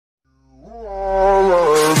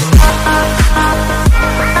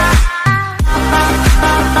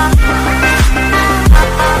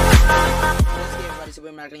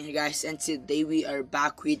guys, and today we are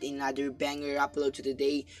back with another banger upload. To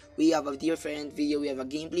today we have a different video. We have a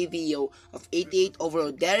gameplay video of 88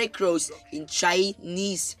 overall Derrick in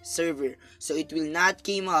Chinese server. So it will not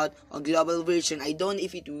came out on global version. I don't know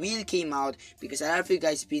if it will came out because a lot of you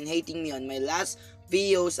guys been hating me on my last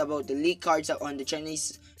videos about the leak cards on the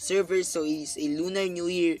Chinese server. So it's a Lunar New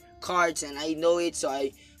Year cards and I know it, so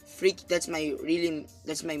I that's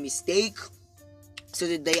my mistake. So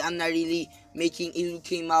today I'm not really making it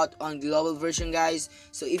came out on global version, guys.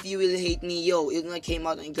 So if you will hate me, yo, it not came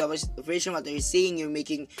out on global version, what they're saying, you're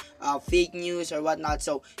making fake news or whatnot.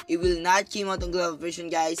 So it will not came out on global version,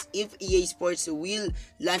 guys. If EA Sports will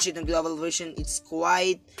launch it on global version, it's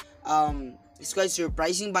quite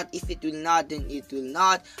surprising, but if it will not, then it will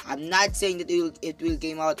not. I'm not saying that it will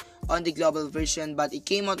came out on the global version, but it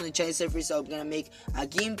came out on the Chinese server, so I'm gonna make a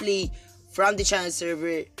gameplay from the Chinese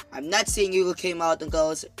server. I'm not saying it will came out on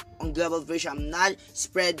global version. I'm not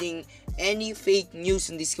spreading any fake news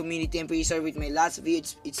in this community. I'm pretty sorry with my last video,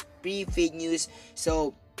 it's pretty fake news.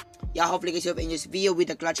 So yeah, hopefully guys you have enjoyed this video with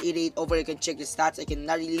the clutch 88 over. You can check the stats. I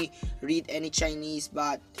cannot really read any Chinese,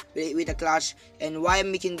 but with the clutch. And why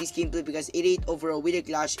I'm making this gameplay, because 88 overall with the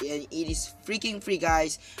clutch, and it is freaking free,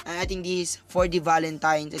 guys. And I think this is for the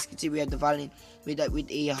Valentine's. As you can see, we have the Valentine with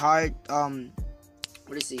a heart,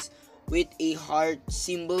 what is this, with a heart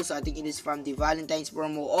symbol. So I think it is from the Valentine's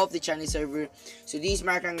promo of the Chinese server. So this is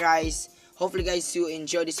MarkRank, guys. Hopefully guys you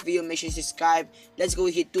enjoy this video. Make sure you subscribe. Let's go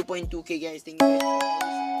hit 2.2k, guys. Thank you guys for